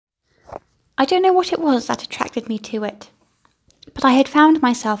I don't know what it was that attracted me to it, but I had found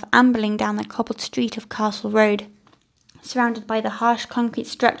myself ambling down the cobbled street of Castle Road, surrounded by the harsh concrete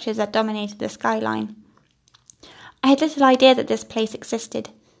structures that dominated the skyline. I had little idea that this place existed.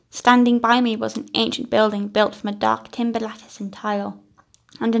 Standing by me was an ancient building built from a dark timber lattice and tile,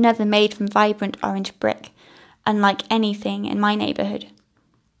 and another made from vibrant orange brick, unlike anything in my neighbourhood.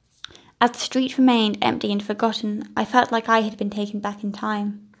 As the street remained empty and forgotten, I felt like I had been taken back in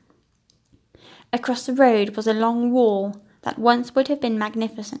time. Across the road was a long wall that once would have been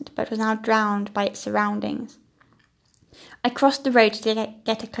magnificent, but was now drowned by its surroundings. I crossed the road to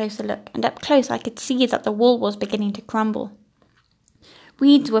get a closer look, and up close I could see that the wall was beginning to crumble.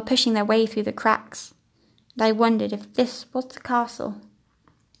 Weeds were pushing their way through the cracks, and I wondered if this was the castle.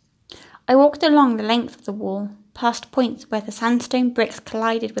 I walked along the length of the wall, past points where the sandstone bricks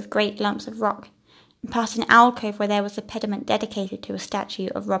collided with great lumps of rock, and past an alcove where there was a pediment dedicated to a statue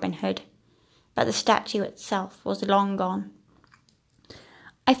of Robin Hood. But the statue itself was long gone.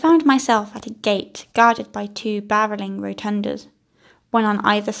 I found myself at a gate guarded by 2 barrelling rotundas, one on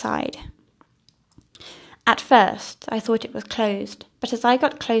either side. At first I thought it was closed, but as I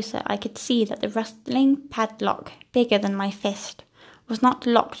got closer I could see that the rustling padlock, bigger than my fist, was not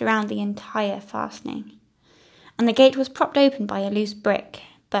locked around the entire fastening, and the gate was propped open by a loose brick,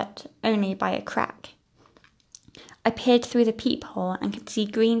 but only by a crack. I peered through the peephole and could see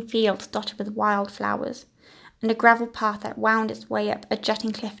green fields dotted with wildflowers, and a gravel path that wound its way up a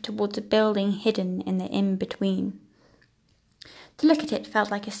jutting cliff towards a building hidden in the in-between. To look at it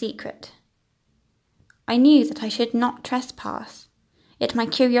felt like a secret. I knew that I should not trespass, yet my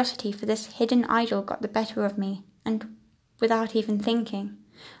curiosity for this hidden idol got the better of me, and, without even thinking,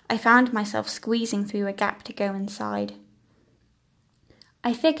 I found myself squeezing through a gap to go inside.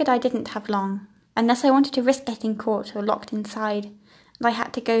 I figured I didn't have long, unless I wanted to risk getting caught or locked inside, and I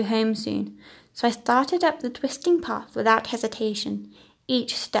had to go home soon, so I started up the twisting path without hesitation,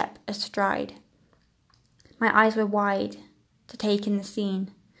 each step a stride. My eyes were wide to take in the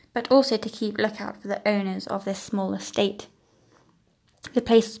scene, but also to keep lookout for the owners of this small estate. The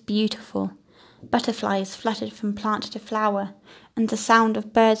place was beautiful. Butterflies fluttered from plant to flower, and the sound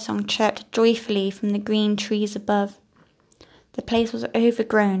of birdsong chirped joyfully from the green trees above. The place was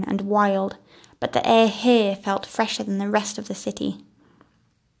overgrown and wild, but the air here felt fresher than the rest of the city.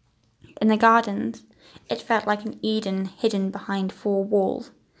 In the gardens, it felt like an Eden hidden behind 4 walls,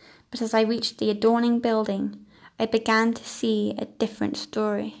 but as I reached the adorning building, I began to see a different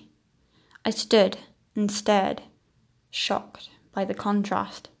story. I stood and stared, shocked by the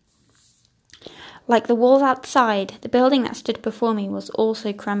contrast. Like the walls outside, the building that stood before me was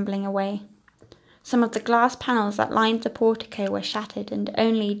also crumbling away. Some of the glass panels that lined the portico were shattered, and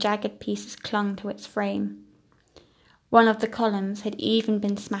only jagged pieces clung to its frame. One of the columns had even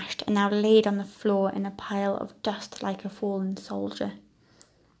been smashed and now laid on the floor in a pile of dust like a fallen soldier.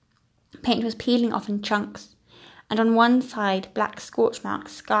 Paint was peeling off in chunks, and on one side black scorch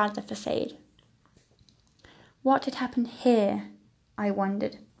marks scarred the facade. What had happened here, I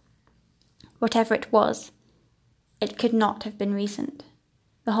wondered. Whatever it was, it could not have been recent.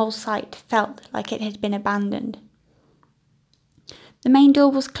 The whole site felt like it had been abandoned. The main door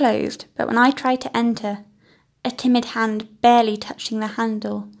was closed, but when I tried to enter, a timid hand barely touching the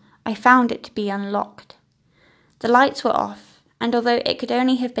handle, I found it to be unlocked. The lights were off, and although it could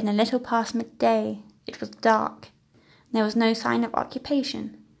only have been a little past midday, it was dark. There was no sign of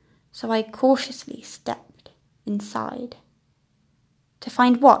occupation, so I cautiously stepped inside. To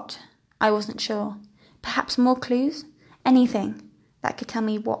find what? I wasn't sure. Perhaps more clues? Anything that could tell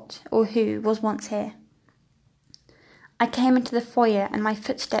me what or who was once here. I came into the foyer and my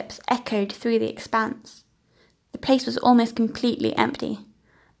footsteps echoed through the expanse. The place was almost completely empty,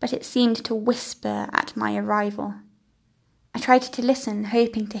 but it seemed to whisper at my arrival. I tried to listen,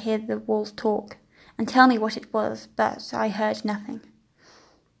 hoping to hear the walls talk and tell me what it was, but I heard nothing.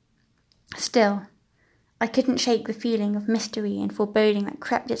 Still, I couldn't shake the feeling of mystery and foreboding that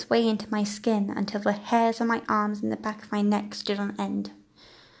crept its way into my skin until the hairs on my arms and the back of my neck stood on end.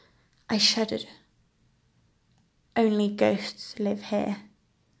 I shuddered. Only ghosts live here.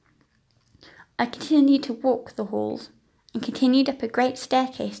 I continued to walk the halls and continued up a great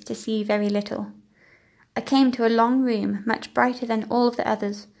staircase to see very little. I came to a long room, much brighter than all of the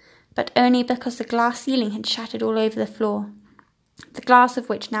others, but only because the glass ceiling had shattered all over the floor, the glass of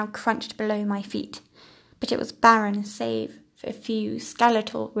which now crunched below my feet. But it was barren save for a few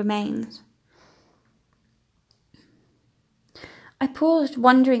skeletal remains. I paused,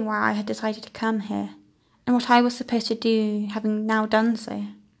 wondering why I had decided to come here, and what I was supposed to do, having now done so.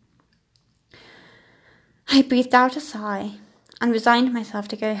 I breathed out a sigh. and resigned myself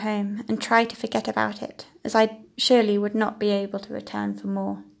to go home and try to forget about it, as I surely would not be able to return for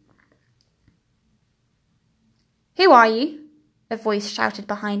more. "Who are you?" a voice shouted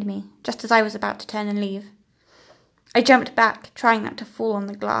behind me, just as I was about to turn and leave. I jumped back, trying not to fall on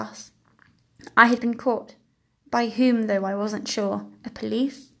the glass. I had been caught. By whom, though, I wasn't sure. A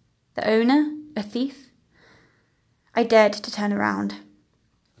police? The owner? A thief? I dared to turn around.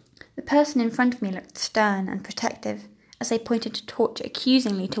 The person in front of me looked stern and protective as they pointed a torch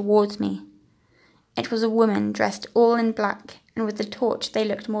accusingly towards me. It was a woman dressed all in black, and with the torch they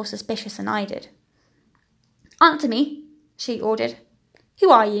looked more suspicious than I did. "Answer me," she ordered. "Who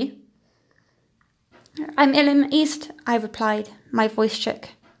are you?" "I'm Ilham East," I replied. My voice shook.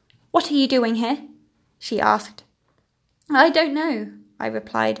 "What are you doing here?" she asked. "I don't know," I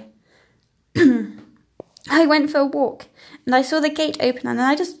replied. "I went for a walk, and I saw the gate open, and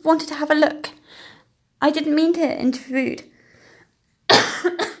I just wanted to have a look. I didn't mean to intrude."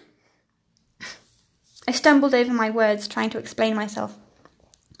 I stumbled over my words, trying to explain myself,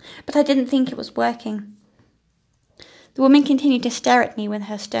 but I didn't think it was working. The woman continued to stare at me with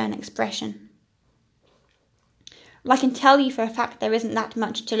her stern expression. "Well, I can tell you for a fact there isn't that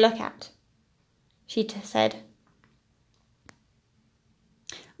much to look at," she said.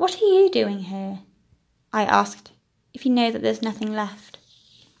 "What are you doing here?" I asked, "if you know that there's nothing left."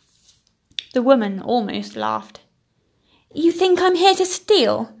 The woman almost laughed. "You think I'm here to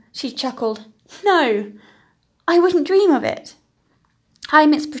steal?" she chuckled. "No, I wouldn't dream of it.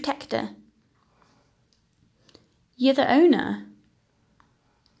 I'm its protector." "You're the owner?"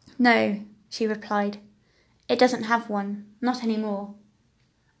 "No," she replied. "It doesn't have one, not anymore.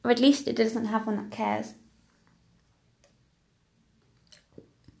 Or at least it doesn't have one that cares."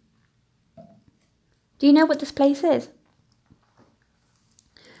 "Do you know what this place is?"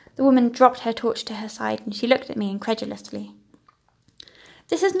 The woman dropped her torch to her side and she looked at me incredulously.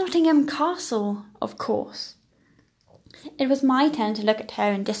 "This is Nottingham Castle, of course." It was my turn to look at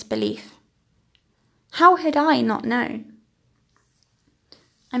her in disbelief. How had I not known?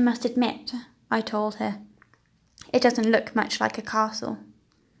 "I must admit," I told her, "it doesn't look much like a castle."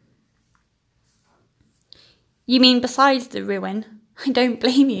 "You mean besides the ruin? I don't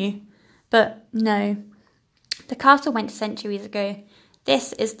blame you. But no, the castle went centuries ago.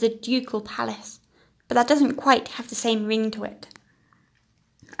 This is the ducal palace, but that doesn't quite have the same ring to it."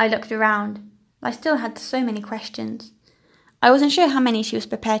 I looked around. I still had so many questions. I wasn't sure how many she was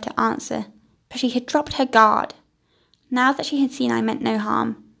prepared to answer, but she had dropped her guard. Now that she had seen I meant no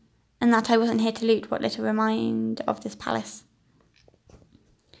harm, and that I wasn't here to loot what little remained of this palace.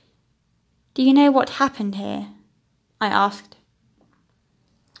 "Do you know what happened here?" I asked.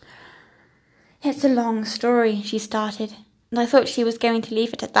 "It's a long story," she started, and I thought she was going to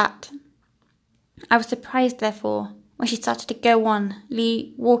leave it at that. I was surprised, therefore, when she started to go on,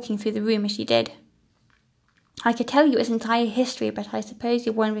 walking through the room as she did. "I could tell you its entire history, but I suppose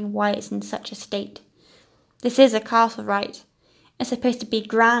you're wondering why it's in such a state. This is a castle, right? It's supposed to be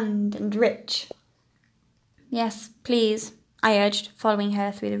grand and rich." "Yes, please," I urged, following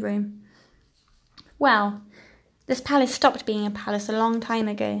her through the room. "Well, this palace stopped being a palace a long time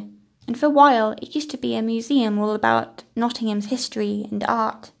ago, and for a while it used to be a museum all about Nottingham's history and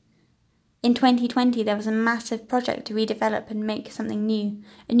art. In 2020 there was a massive project to redevelop and make something new,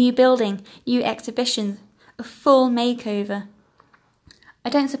 a new building, new exhibitions, a full makeover. I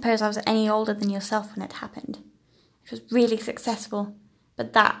don't suppose I was any older than yourself when it happened. It was really successful,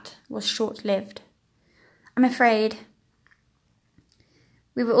 but that was short-lived. I'm afraid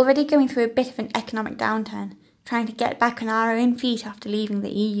we were already going through a bit of an economic downturn, trying to get back on our own feet after leaving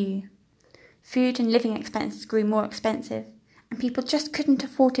the EU. Food and living expenses grew more expensive, and people just couldn't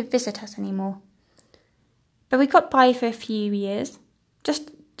afford to visit us anymore. But we got by for a few years,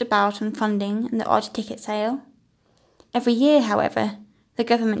 just about on funding and the odd ticket sale. Every year, however, the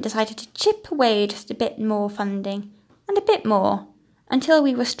government decided to chip away just a bit more funding, and a bit more, until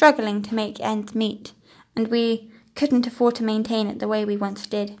we were struggling to make ends meet, and we couldn't afford to maintain it the way we once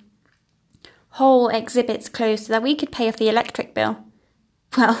did. Whole exhibits closed so that we could pay off the electric bill.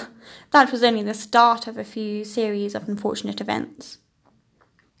 Well, that was only the start of a few series of unfortunate events.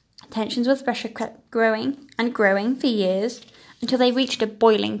 Tensions with Russia kept growing and growing for years until they reached a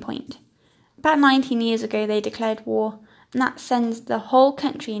boiling point. About 19 years ago they declared war, and that sends the whole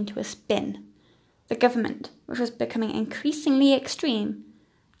country into a spin. The government, which was becoming increasingly extreme,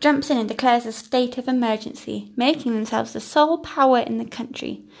 jumps in and declares a state of emergency, making themselves the sole power in the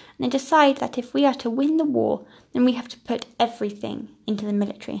country, and they decide that if we are to win the war, then we have to put everything into the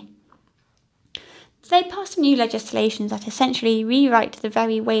military. They passed new legislation that essentially rewrite the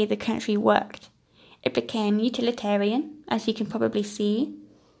very way the country worked. It became utilitarian, as you can probably see.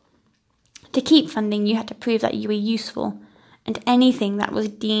 To keep funding, you had to prove that you were useful, and anything that was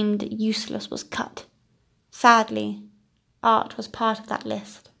deemed useless was cut. Sadly, art was part of that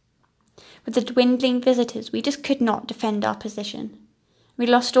list. With the dwindling visitors, we just could not defend our position. We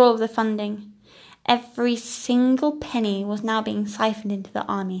lost all of the funding. Every single penny was now being siphoned into the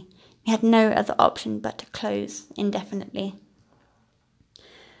army. We had no other option but to close indefinitely.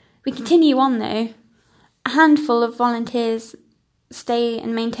 We continue on, though. A handful of volunteers stay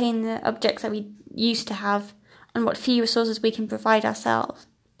and maintain the objects that we used to have and what few resources we can provide ourselves,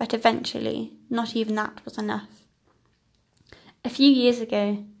 but eventually not even that was enough. A few years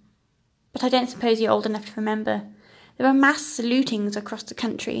ago, but I don't suppose you're old enough to remember, there were mass lootings across the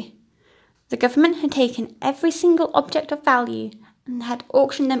country. The government had taken every single object of value and had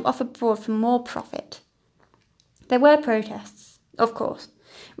auctioned them off abroad for more profit. There were protests, of course.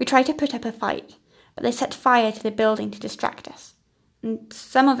 We tried to put up a fight, but they set fire to the building to distract us. And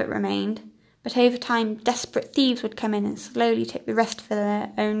some of it remained, but over time desperate thieves would come in and slowly take the rest for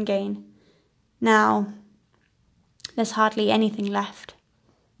their own gain. Now, there's hardly anything left.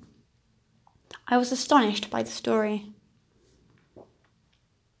 I was astonished by the story.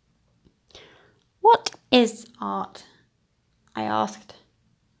 "What is art?" I asked.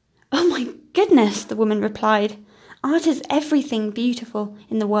 "Oh my goodness," the woman replied. "Art is everything beautiful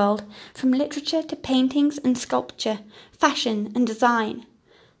in the world, from literature to paintings and sculpture, fashion and design.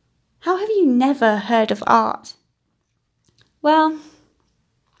 How have you never heard of art?" "Well,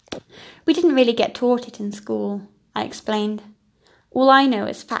 we didn't really get taught it in school," I explained. "All I know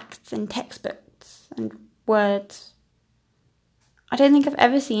is facts and textbooks and words. I don't think I've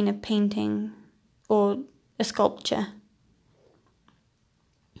ever seen a painting or a sculpture."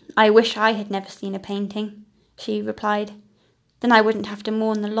 "I wish I had never seen a painting," she replied. "Then I wouldn't have to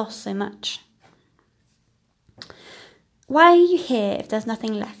mourn the loss so much." "Why are you here if there's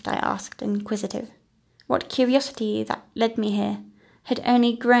nothing left?" I asked, inquisitive. What curiosity that led me here had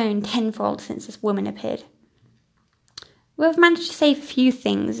only grown tenfold since this woman appeared. "We've managed to save a few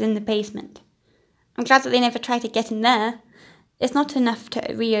things in the basement. I'm glad that they never tried to get in there. It's not enough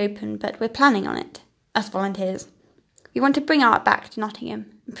to reopen, but we're planning on it, us volunteers. We want to bring art back to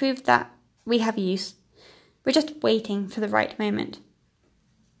Nottingham and prove that we have use. We're just waiting for the right moment."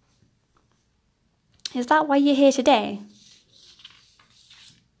 "Is that why you're here today?"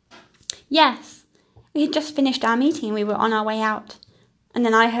 "Yes. We had just finished our meeting and we were on our way out. And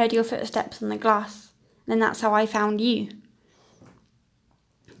then I heard your footsteps on the glass. And then that's how I found you."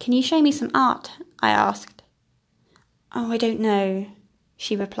 "Can you show me some art?" I asked. "Oh, I don't know,"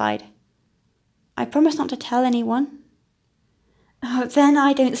 she replied. "I promise not to tell anyone." "Oh, then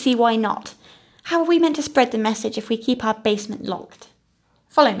I don't see why not. How are we meant to spread the message if we keep our basement locked?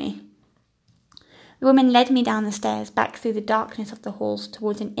 Follow me." The woman led me down the stairs, back through the darkness of the halls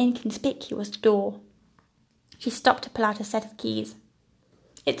towards an inconspicuous door. She stopped to pull out a set of keys.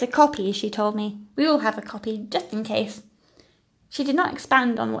 "It's a copy," she told me. "We all have a copy, just in case." She did not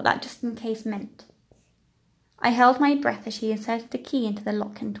expand on what that just in case meant. I held my breath as she inserted the key into the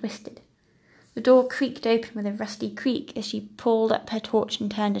lock and twisted. The door creaked open with a rusty creak as she pulled up her torch and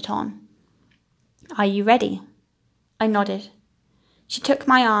turned it on. "Are you ready?" I nodded. She took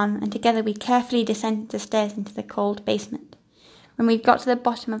my arm, and together we carefully descended the stairs into the cold basement. When we got to the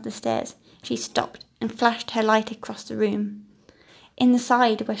bottom of the stairs, she stopped and flashed her light across the room. In the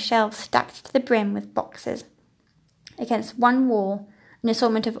side were shelves stacked to the brim with boxes. Against one wall, an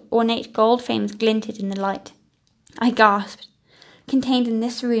assortment of ornate gold frames glinted in the light. I gasped. Contained in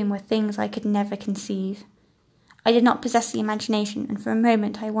this room were things I could never conceive. I did not possess the imagination, and for a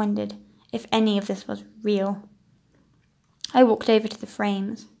moment I wondered if any of this was real. I walked over to the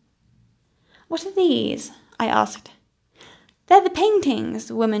frames. "What are these?" I asked. "They're the paintings,"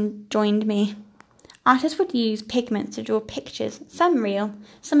 the woman joined me. Artists would use pigments to draw pictures, some real,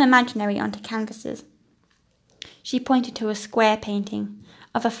 some imaginary, onto canvases. She pointed to a square painting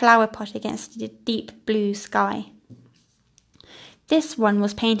of a flower pot against a deep blue sky. This one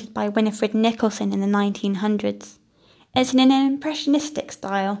was painted by Winifred Nicholson in the 1900s. It's in an impressionistic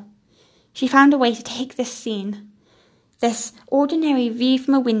style. She found a way to take this scene, this ordinary view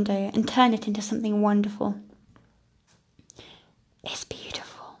from a window, and turn it into something wonderful. "It's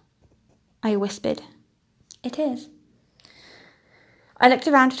beautiful," I whispered. "It is." I looked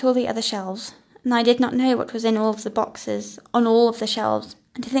around at all the other shelves, and I did not know what was in all of the boxes, on all of the shelves,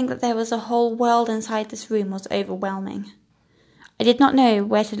 and to think that there was a whole world inside this room was overwhelming. I did not know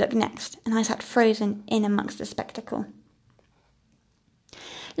where to look next, and I sat frozen in amongst the spectacle.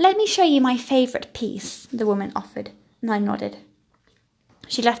 "Let me show you my favourite piece," the woman offered, and I nodded.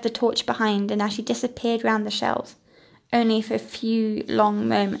 She left the torch behind, and as she disappeared round the shelves, only for a few long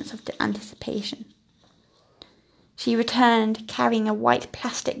moments of anticipation, she returned carrying a white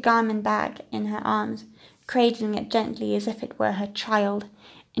plastic garment bag in her arms, cradling it gently as if it were her child,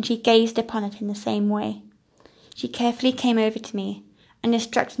 and she gazed upon it in the same way. She carefully came over to me and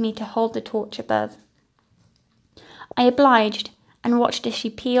instructed me to hold the torch above. I obliged and watched as she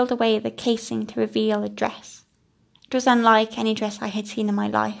peeled away the casing to reveal a dress. It was unlike any dress I had seen in my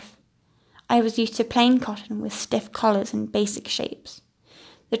life. I was used to plain cotton with stiff collars and basic shapes.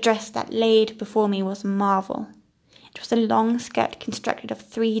 The dress that laid before me was a marvel. It was a long skirt constructed of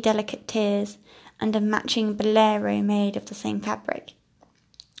 3 delicate tiers and a matching bolero made of the same fabric.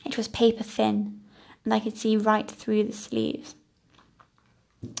 It was paper thin, and I could see right through the sleeves.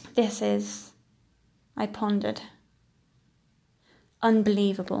 This is, I pondered,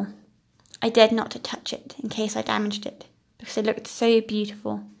 unbelievable. I dared not to touch it in case I damaged it, because it looked so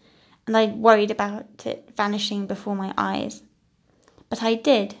beautiful, and I worried about it vanishing before my eyes. But I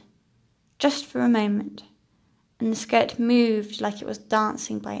did, just for a moment, and the skirt moved like it was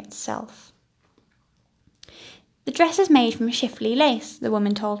dancing by itself. The dress is made from Chifley lace, the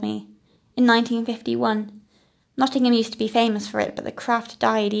woman told me, in 1951. Nottingham used to be famous for it, but the craft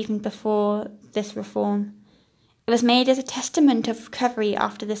died even before this reform. It was made as a testament of recovery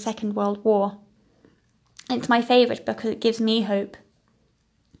after the Second World War. It's my favourite because it gives me hope.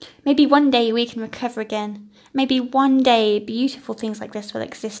 Maybe one day we can recover again. Maybe one day beautiful things like this will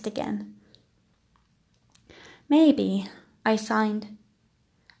exist again. Maybe, I signed.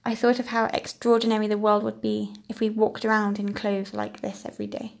 I thought of how extraordinary the world would be if we walked around in clothes like this every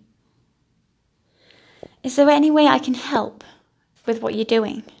day. Is there any way I can help with what you're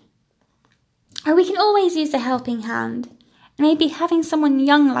doing? Or we can always use a helping hand. And maybe having someone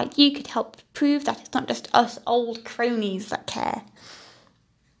young like you could help prove that it's not just us old cronies that care.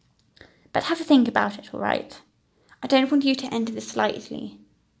 But have a think about it, all right? I don't want you to enter this lightly,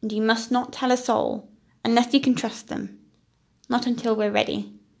 and you must not tell a soul, unless you can trust them. Not until we're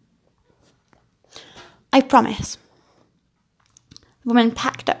ready. I promise. The woman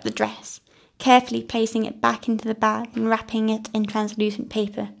packed up the dress, carefully placing it back into the bag and wrapping it in translucent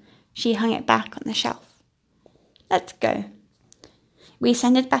paper. She hung it back on the shelf. Let's go. We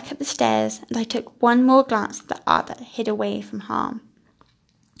ascended back up the stairs, and I took one more glance at the art that hid away from harm.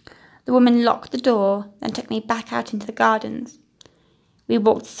 The woman locked the door, then took me back out into the gardens. We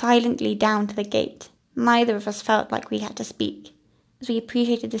walked silently down to the gate. Neither of us felt like we had to speak, as we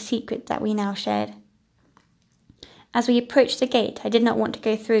appreciated the secret that we now shared. As we approached the gate, I did not want to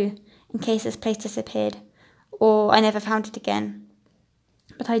go through, in case this place disappeared, or I never found it again.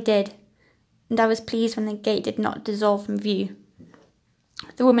 But I did, and I was pleased when the gate did not dissolve from view.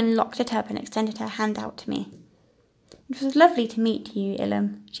 The woman locked it up and extended her hand out to me. It was lovely to meet you,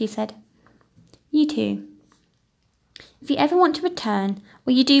 Ilham, she said. You too. If you ever want to return,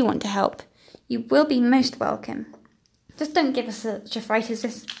 or you do want to help, you will be most welcome. Just don't give us such a fright as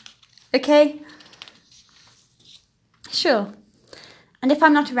this, okay? Sure. And if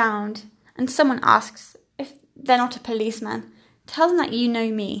I'm not around, and someone asks if they're not a policeman, tell them that you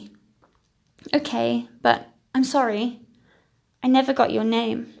know me. Okay, but I'm sorry. I never got your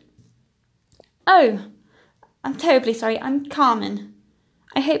name. Oh, I'm terribly sorry. I'm Carmen.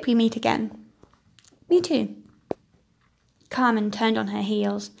 I hope we meet again. Me too. Carmen turned on her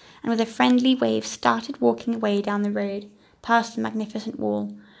heels, and with a friendly wave started walking away down the road, past the magnificent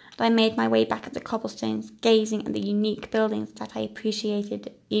wall, and I made my way back up the cobblestones, gazing at the unique buildings that I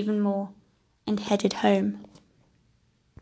appreciated even more, and headed home.